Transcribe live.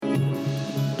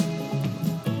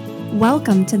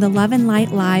Welcome to the Love and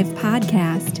Light Live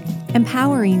podcast,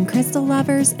 empowering crystal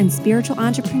lovers and spiritual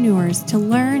entrepreneurs to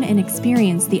learn and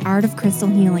experience the art of crystal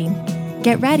healing.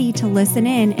 Get ready to listen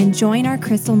in and join our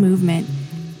crystal movement.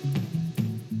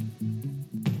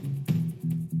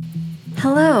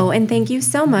 Hello, and thank you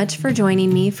so much for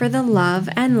joining me for the Love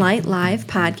and Light Live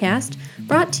podcast,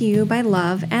 brought to you by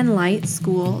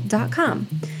loveandlightschool.com.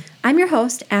 I'm your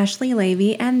host, Ashley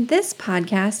Levy, and this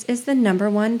podcast is the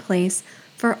 #1 place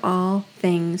for all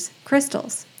things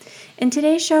crystals. In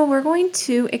today's show, we're going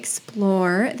to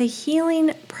explore the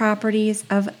healing properties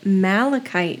of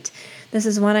malachite. This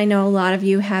is one I know a lot of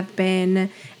you have been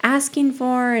asking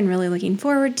for and really looking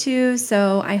forward to,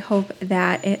 so I hope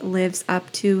that it lives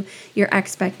up to your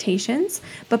expectations.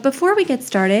 But before we get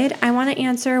started, I want to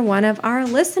answer one of our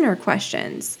listener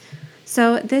questions.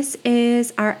 So this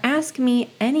is our Ask Me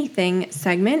Anything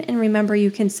segment, and remember you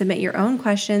can submit your own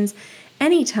questions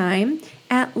anytime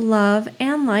at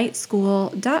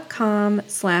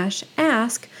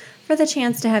loveandlightschool.com/ask for the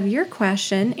chance to have your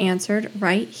question answered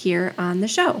right here on the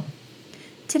show.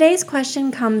 Today's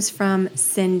question comes from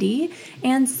Cindy,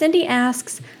 and Cindy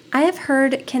asks, I have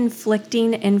heard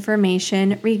conflicting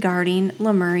information regarding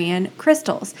Lemurian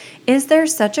crystals. Is there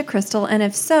such a crystal, and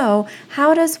if so,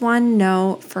 how does one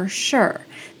know for sure?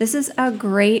 This is a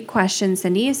great question,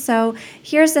 Cindy. So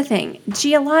here's the thing.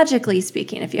 Geologically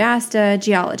speaking, if you asked a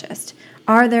geologist,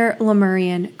 are there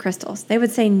Lemurian crystals? They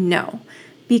would say no,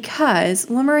 because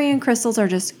Lemurian crystals are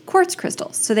just quartz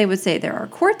crystals. So they would say there are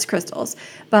quartz crystals,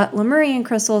 but Lemurian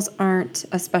crystals aren't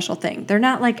a special thing. They're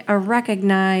not like a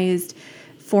recognized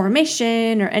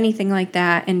formation or anything like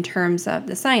that in terms of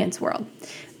the science world.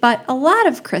 But a lot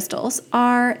of crystals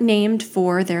are named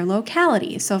for their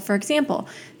locality. So for example,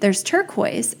 there's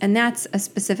turquoise, and that's a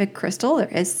specific crystal. There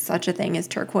is such a thing as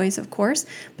turquoise, of course,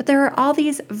 but there are all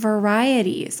these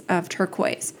varieties of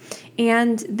turquoise,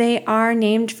 and they are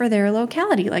named for their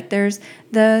locality. Like there's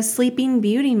the Sleeping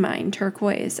Beauty Mine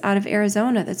turquoise out of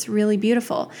Arizona that's really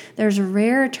beautiful. There's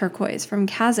rare turquoise from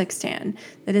Kazakhstan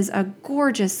that is a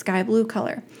gorgeous sky blue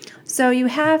color. So you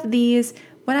have these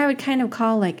what I would kind of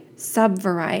call like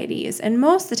sub-varieties, and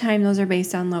most of the time those are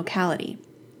based on locality.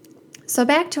 So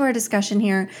back to our discussion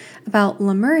here about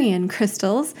Lemurian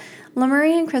crystals.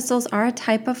 Lemurian crystals are a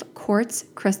type of quartz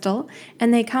crystal,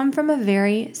 and they come from a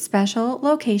very special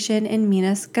location in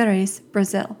Minas Gerais,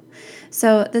 Brazil.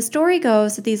 So the story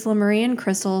goes that these Lemurian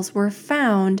crystals were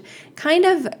found kind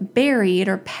of buried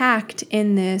or packed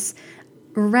in this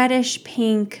reddish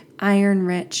pink,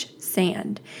 iron-rich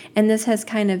sand. And this has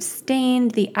kind of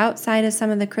stained the outside of some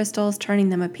of the crystals, turning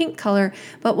them a pink color.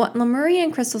 But what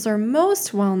Lemurian crystals are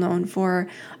most well known for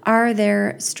are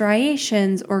their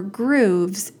striations or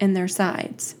grooves in their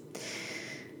sides.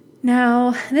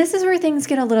 Now, this is where things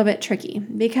get a little bit tricky,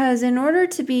 because in order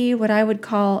to be what I would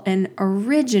call an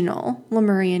original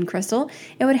Lemurian crystal,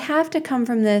 it would have to come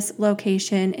from this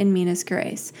location in Minas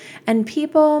Gerais. And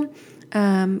people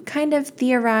kind of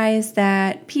theorize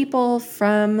that people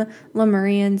from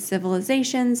Lemurian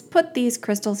civilizations put these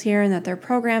crystals here and that they're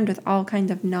programmed with all kinds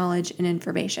of knowledge and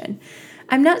information.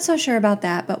 I'm not so sure about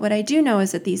that, but what I do know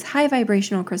is that these high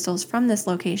vibrational crystals from this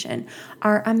location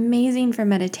are amazing for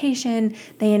meditation.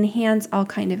 They enhance all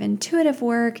kind of intuitive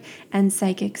work and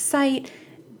psychic sight.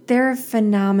 They're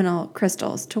phenomenal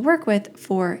crystals to work with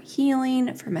for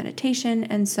healing, for meditation,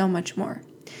 and so much more.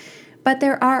 But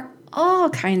there are all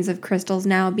kinds of crystals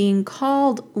now being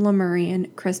called Lemurian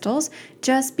crystals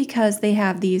just because they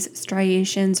have these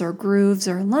striations or grooves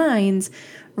or lines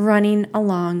running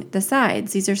along the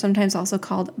sides. These are sometimes also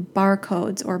called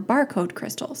barcodes or barcode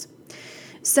crystals.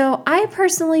 So I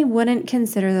personally wouldn't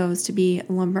consider those to be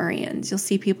Lemurians. You'll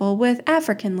see people with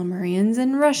African Lemurians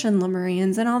and Russian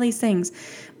Lemurians and all these things,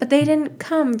 but they didn't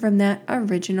come from that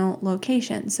original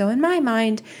location. So in my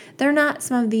mind, they're not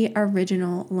some of the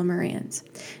original Lemurians.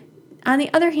 On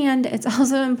the other hand, it's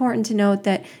also important to note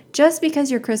that just because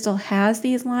your crystal has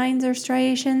these lines or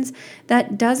striations,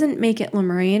 that doesn't make it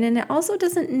Lemurian, and it also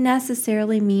doesn't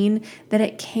necessarily mean that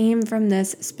it came from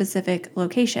this specific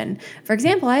location. For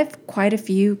example, I have quite a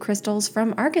few crystals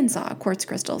from Arkansas, quartz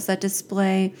crystals, that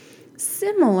display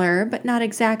similar, but not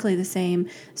exactly the same,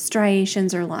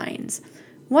 striations or lines.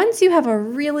 Once you have a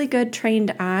really good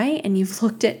trained eye and you've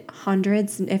looked at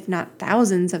hundreds, if not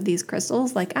thousands of these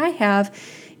crystals like I have,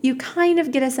 you kind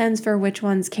of get a sense for which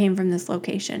ones came from this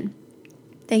location.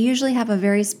 They usually have a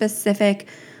very specific,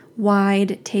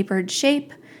 wide, tapered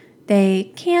shape.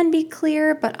 They can be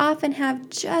clear, but often have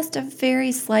just a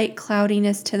very slight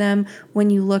cloudiness to them when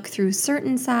you look through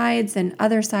certain sides, and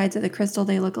other sides of the crystal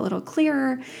they look a little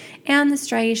clearer, and the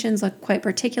striations look quite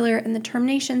particular, and the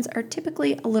terminations are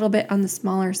typically a little bit on the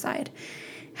smaller side.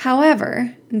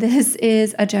 However, this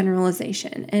is a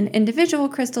generalization, and individual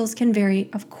crystals can vary,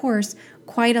 of course,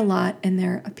 quite a lot in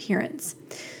their appearance.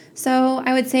 So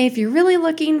I would say if you're really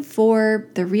looking for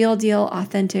the real deal,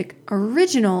 authentic,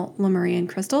 original Lemurian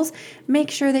crystals, make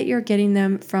sure that you're getting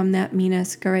them from that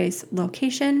Minas Gerais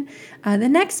location. The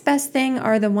next best thing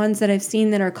are the ones that I've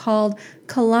seen that are called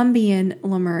Colombian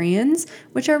Lemurians,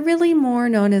 which are really more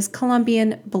known as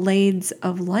Colombian Blades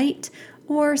of Light,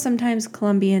 or sometimes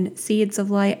Colombian Seeds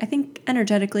of Light. I think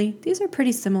energetically, these are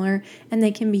pretty similar, and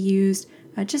they can be used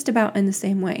just about in the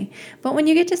same way. But when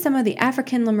you get to some of the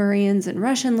African Lemurians and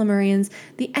Russian Lemurians,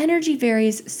 the energy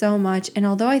varies so much, and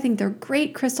although I think they're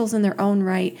great crystals in their own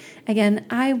right, again,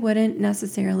 I wouldn't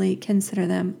necessarily consider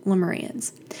them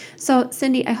Lemurians. So,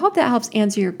 Cindy, I hope that helps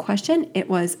answer your question. It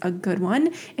was a good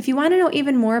one. If you want to know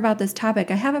even more about this topic,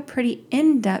 I have a pretty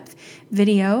in-depth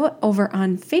video over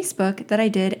on Facebook that I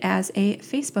did as a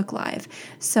Facebook Live.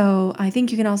 So I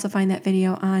think you can also find that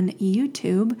video on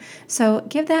YouTube. So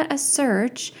give that a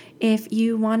search if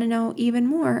you want to know even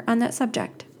more on that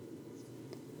subject.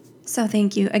 So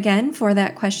thank you again for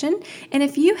that question. And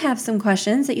if you have some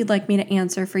questions that you'd like me to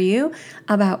answer for you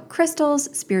about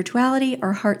crystals, spirituality,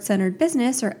 or heart-centered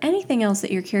business, or anything else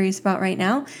that you're curious about right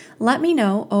now, let me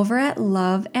know over at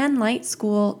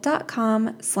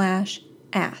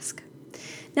loveandlightschool.com/ask.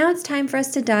 Now it's time for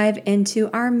us to dive into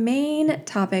our main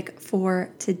topic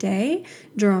for today.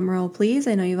 Drum roll, please.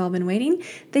 I know you've all been waiting.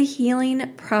 The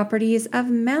healing properties of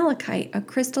malachite, a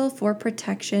crystal for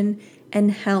protection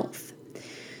and health.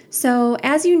 So,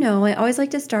 as you know, I always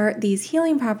like to start these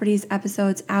healing properties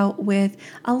episodes out with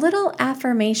a little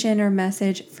affirmation or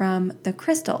message from the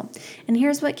crystal. And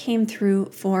here's what came through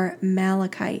for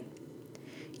malachite.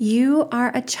 You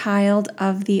are a child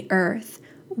of the earth,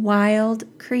 wild,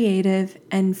 creative,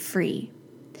 and free.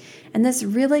 And this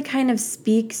really kind of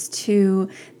speaks to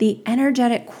the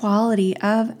energetic quality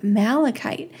of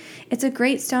malachite. It's a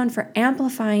great stone for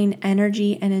amplifying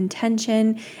energy and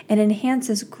intention. It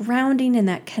enhances grounding and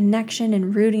that connection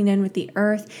and rooting in with the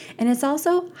earth. And it's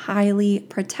also highly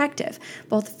protective,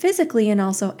 both physically and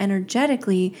also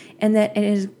energetically, in that it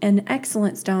is an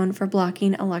excellent stone for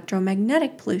blocking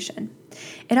electromagnetic pollution.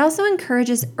 It also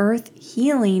encourages earth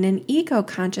healing and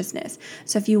eco-consciousness.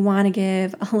 So if you want to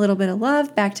give a little bit of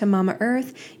love back to Mama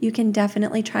Earth, you can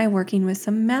definitely try working with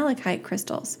some malachite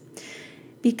crystals.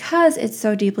 Because it's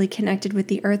so deeply connected with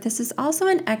the earth, this is also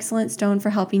an excellent stone for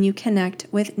helping you connect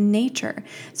with nature.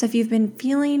 So if you've been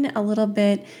feeling a little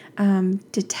bit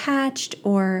detached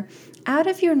or out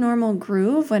of your normal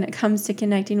groove when it comes to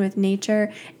connecting with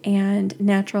nature and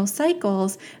natural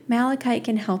cycles, malachite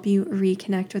can help you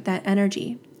reconnect with that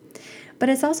energy. But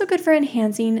it's also good for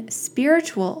enhancing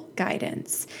spiritual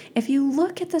guidance. If you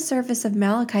look at the surface of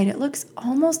malachite, it looks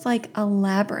almost like a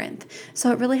labyrinth.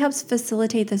 So it really helps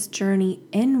facilitate this journey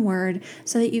inward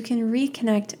so that you can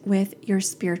reconnect with your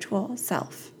spiritual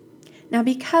self. Now,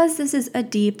 because this is a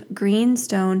deep green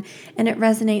stone and it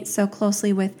resonates so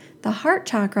closely with the heart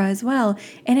chakra as well,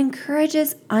 it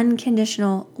encourages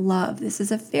unconditional love. This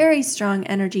is a very strong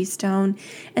energy stone,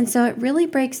 and so it really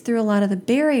breaks through a lot of the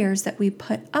barriers that we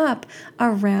put up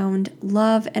around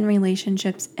love and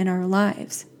relationships in our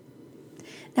lives.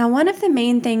 Now, one of the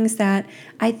main things that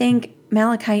I think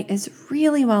malachite is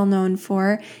really well known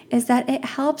for is that it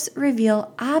helps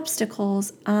reveal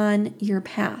obstacles on your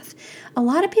path. A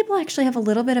lot of people actually have a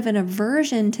little bit of an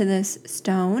aversion to this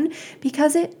stone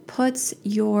because it puts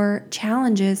your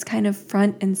challenges kind of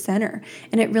front and center,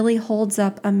 and it really holds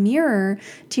up a mirror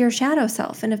to your shadow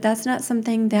self. And if that's not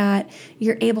something that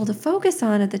you're able to focus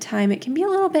on at the time, it can be a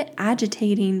little bit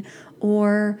agitating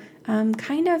or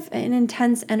kind of an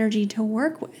intense energy to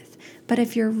work with. But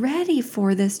if you're ready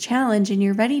for this challenge and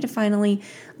you're ready to finally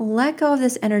let go of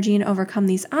this energy and overcome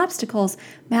these obstacles,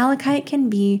 malachite can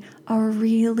be a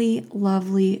really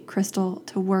lovely crystal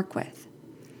to work with.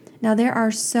 Now, there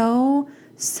are so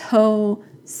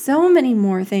many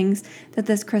more things that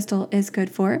this crystal is good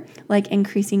for, like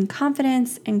increasing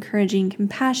confidence, encouraging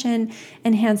compassion,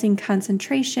 enhancing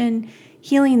concentration,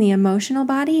 healing the emotional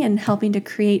body, and helping to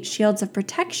create shields of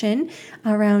protection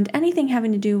around anything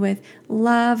having to do with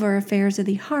love or affairs of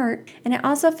the heart. And it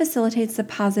also facilitates the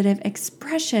positive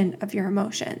expression of your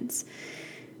emotions.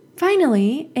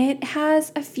 Finally, it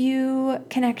has a few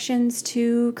connections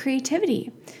to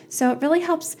creativity. So it really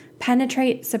helps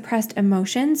penetrate suppressed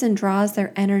emotions and draws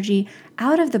their energy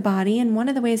out of the body. And one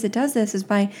of the ways it does this is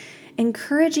by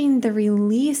encouraging the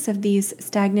release of these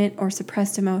stagnant or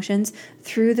suppressed emotions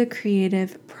through the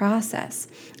creative process.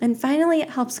 And finally, it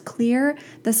helps clear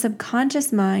the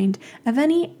subconscious mind of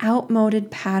any outmoded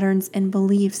patterns and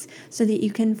beliefs so that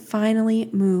you can finally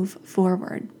move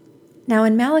forward. Now,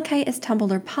 when malachite is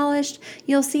tumbled or polished,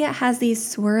 you'll see it has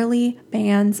these swirly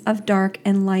bands of dark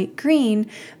and light green,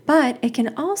 but it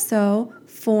can also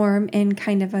form in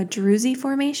kind of a druzy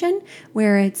formation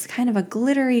where it's kind of a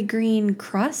glittery green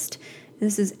crust.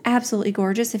 This is absolutely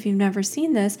gorgeous if you've never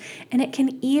seen this, and it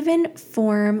can even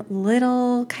form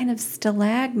little kind of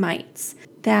stalagmites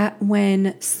that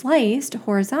when sliced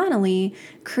horizontally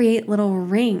create little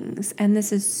rings, and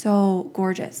this is so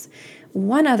gorgeous.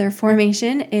 One other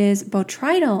formation is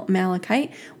botrytis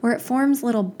malachite, where it forms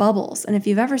little bubbles. And if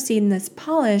you've ever seen this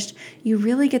polished, you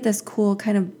really get this cool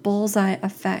kind of bullseye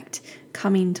effect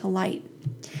coming to light.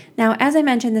 Now, as I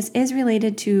mentioned, this is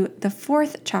related to the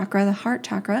fourth chakra, the heart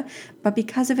chakra, but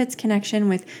because of its connection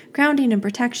with grounding and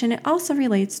protection, it also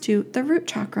relates to the root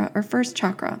chakra or first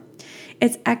chakra.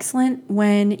 It's excellent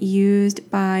when used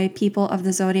by people of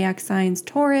the zodiac signs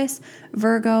Taurus,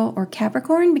 Virgo, or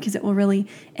Capricorn because it will really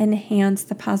enhance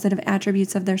the positive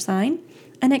attributes of their sign,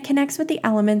 and it connects with the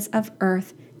elements of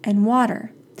earth and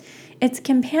water. Its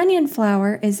companion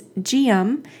flower is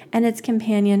geum, and its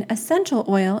companion essential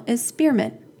oil is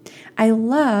spearmint. I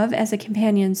love, as a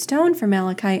companion stone for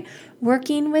malachite,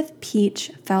 working with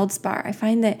peach feldspar. I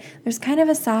find that there's kind of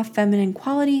a soft feminine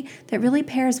quality that really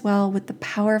pairs well with the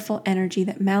powerful energy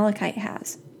that malachite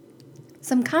has.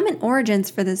 Some common origins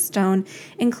for this stone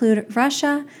include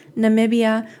Russia,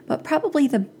 Namibia, but probably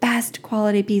the best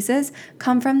quality pieces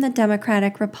come from the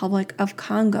Democratic Republic of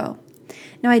Congo.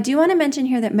 Now, I do want to mention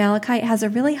here that malachite has a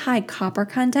really high copper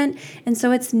content, and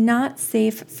so it's not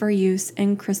safe for use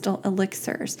in crystal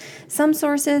elixirs. Some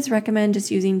sources recommend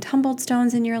just using tumbled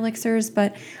stones in your elixirs,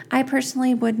 but I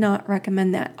personally would not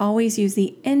recommend that. Always use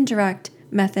the indirect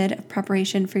method of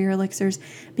preparation for your elixirs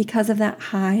because of that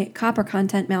high copper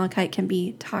content. Malachite can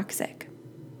be toxic.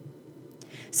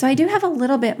 So I do have a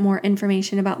little bit more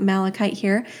information about malachite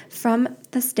here from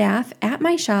the staff at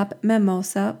my shop,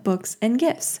 Mimosa Books and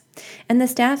Gifts. And the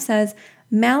staff says,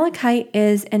 malachite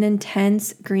is an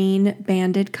intense green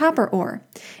banded copper ore.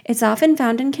 It's often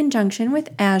found in conjunction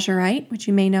with azurite, which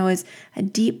you may know is a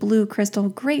deep blue crystal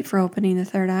great for opening the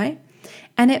third eye.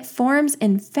 And it forms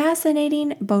in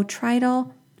fascinating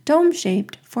botryoidal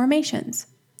dome-shaped formations.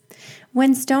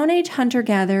 When Stone Age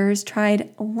hunter-gatherers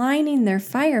tried lining their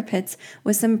fire pits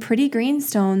with some pretty green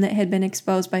stone that had been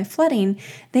exposed by flooding,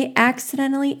 they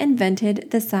accidentally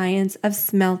invented the science of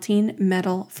smelting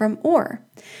metal from ore.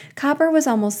 Copper was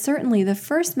almost certainly the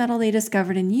first metal they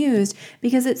discovered and used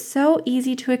because it's so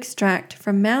easy to extract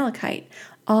from malachite.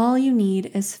 All you need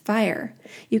is fire.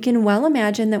 You can well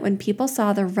imagine that when people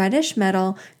saw the reddish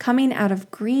metal coming out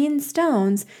of green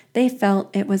stones, they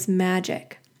felt it was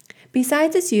magic.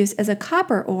 Besides its use as a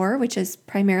copper ore, which is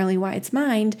primarily why it's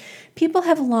mined, people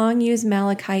have long used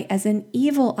malachite as an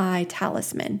evil eye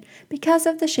talisman because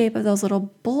of the shape of those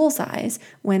little bullseyes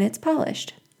when it's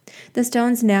polished. The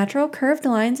stone's natural curved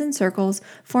lines and circles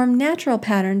form natural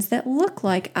patterns that look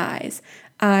like eyes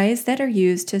that are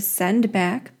used to send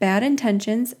back bad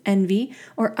intentions, envy,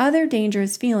 or other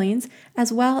dangerous feelings,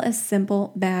 as well as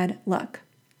simple bad luck.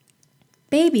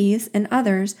 Babies and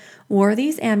others wore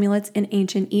these amulets in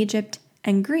ancient Egypt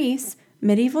and Greece,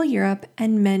 medieval Europe,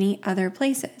 and many other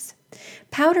places.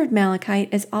 Powdered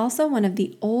malachite is also one of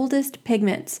the oldest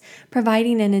pigments,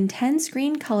 providing an intense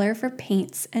green color for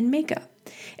paints and makeup.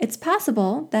 It's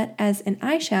possible that as an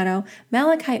eyeshadow,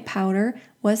 malachite powder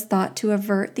was thought to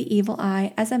avert the evil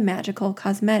eye as a magical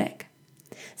cosmetic.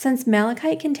 Since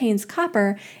malachite contains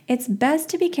copper, it's best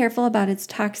to be careful about its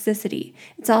toxicity.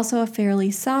 It's also a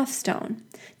fairly soft stone.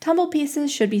 Tumbled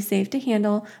pieces should be safe to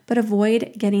handle, but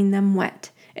avoid getting them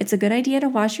wet. It's a good idea to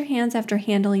wash your hands after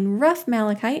handling rough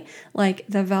malachite, like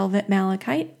the velvet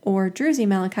malachite or druzy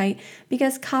malachite,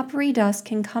 because coppery dust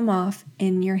can come off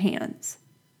in your hands.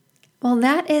 Well,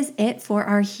 that is it for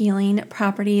our healing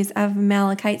properties of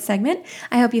malachite segment.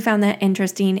 I hope you found that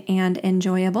interesting and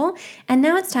enjoyable. And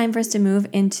now it's time for us to move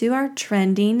into our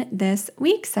trending this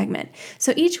week segment.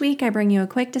 So each week I bring you a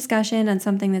quick discussion on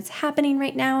something that's happening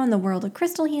right now in the world of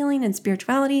crystal healing and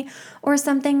spirituality, or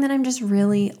something that I'm just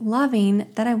really loving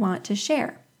that I want to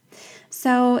share.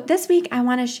 So this week I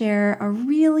want to share a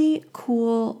really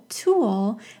cool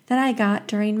tool that I got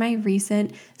during my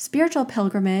recent spiritual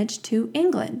pilgrimage to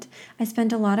England. I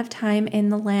spent a lot of time in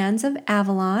the lands of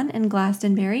Avalon and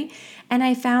Glastonbury, and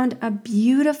I found a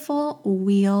beautiful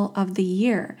wheel of the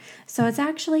year. So it's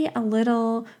actually a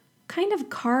little kind of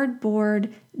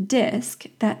cardboard disc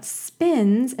that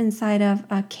spins inside of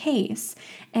a case,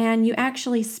 and you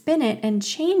actually spin it and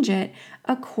change it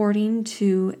according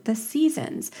to the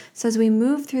seasons. So as we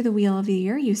move through the wheel of the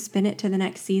year, you spin it to the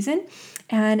next season,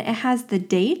 and it has the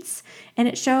dates, and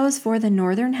it shows for the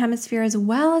northern hemisphere as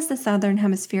well as the southern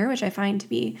hemisphere, which I find to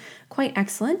be quite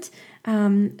excellent.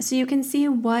 So you can see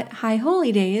what high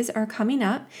holy days are coming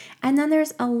up, and then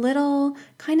there's a little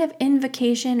kind of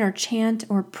invocation or chant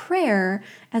or prayer,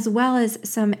 as well as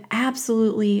some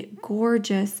absolutely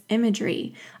gorgeous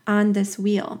imagery on this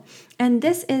wheel. And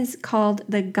this is called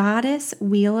the Goddess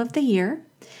Wheel of the Year,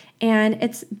 and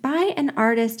it's by an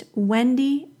artist,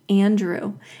 Wendy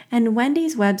Andrew. And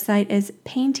Wendy's website is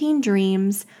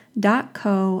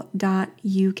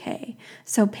paintingdreams.co.uk.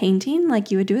 So painting,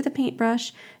 like you would do with a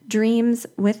paintbrush, dreams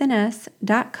with an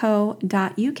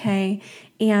s.co.uk.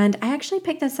 And I actually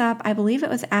picked this up, I believe it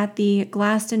was at the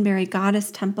Glastonbury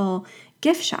Goddess Temple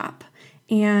gift shop.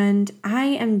 And I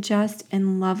am just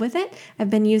in love with it. I've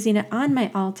been using it on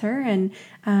my altar, and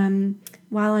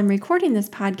while I'm recording this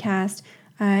podcast,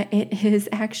 it is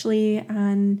actually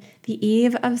on the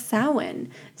eve of Samhain.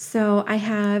 So I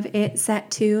have it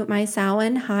set to my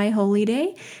Samhain High Holy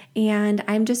Day, and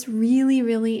I'm just really,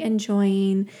 really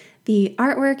enjoying the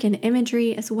artwork and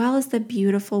imagery as well as the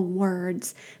beautiful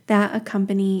words that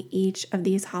accompany each of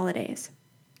these holidays.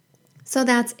 So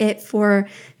that's it for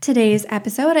today's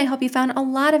episode. I hope you found a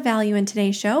lot of value in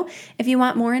today's show. If you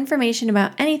want more information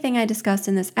about anything I discussed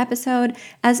in this episode,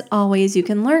 as always, you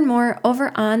can learn more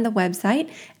over on the website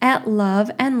at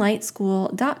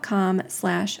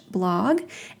loveandlightschool.com/blog.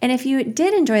 And if you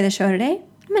did enjoy the show today,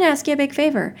 I'm going to ask you a big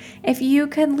favor. If you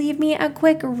could leave me a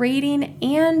quick rating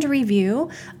and review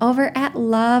over at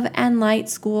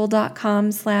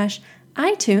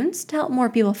loveandlightschool.com/iTunes to help more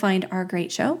people find our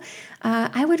great show,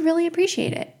 I would really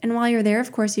appreciate it. And while you're there,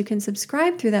 of course, you can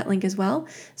subscribe through that link as well,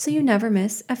 so you never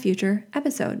miss a future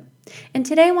episode. And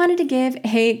today I wanted to give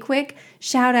a quick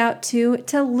shout out to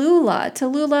Tallulah.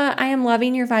 Tallulah, I am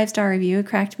loving your 5-star review. It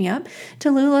cracked me up.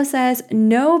 Tallulah says,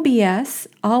 "No BS,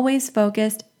 always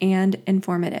focused and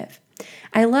informative.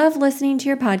 I love listening to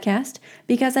your podcast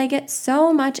because I get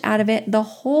so much out of it the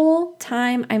whole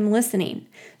time I'm listening.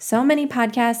 So many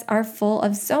podcasts are full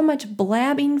of so much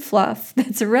blabbing fluff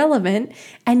that's irrelevant,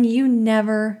 and you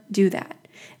never do that.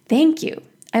 Thank you.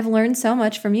 I've learned so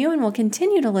much from you and will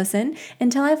continue to listen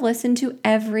until I've listened to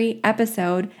every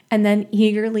episode and then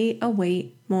eagerly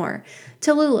await more."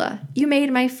 Tallulah, you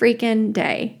made my freaking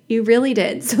day. You really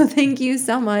did. So thank you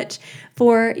so much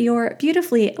for your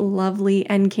beautifully lovely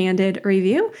and candid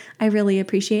review. I really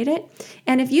appreciate it.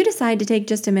 And if you decide to take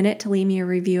just a minute to leave me a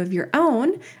review of your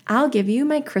own, I'll give you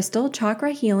my Crystal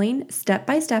Chakra Healing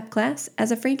step-by-step class as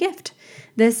a free gift.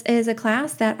 This is a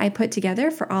class that I put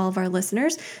together for all of our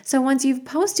listeners. So once you've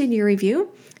posted your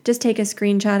review, just take a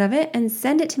screenshot of it and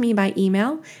send it to me by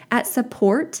email at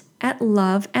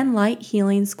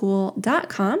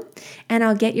support@loveandlighthealingschool.com, and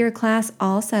I'll get your class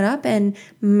all set up, and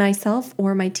myself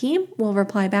or my team will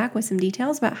reply back with some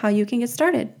details about how you can get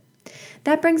started.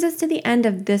 That brings us to the end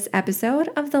of this episode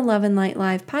of the Love and Light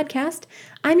Live podcast.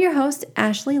 I'm your host,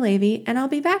 Ashley Levy, and I'll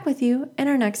be back with you in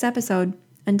our next episode.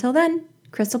 Until then,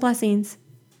 crystal blessings.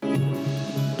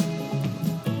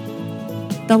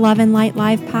 The Love and Light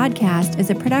Live podcast is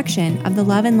a production of the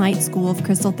Love and Light School of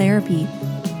Crystal Therapy.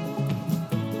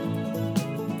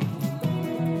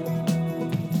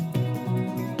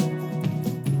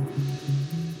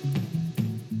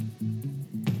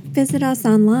 Visit us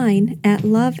online at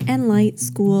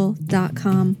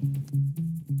loveandlightschool.com.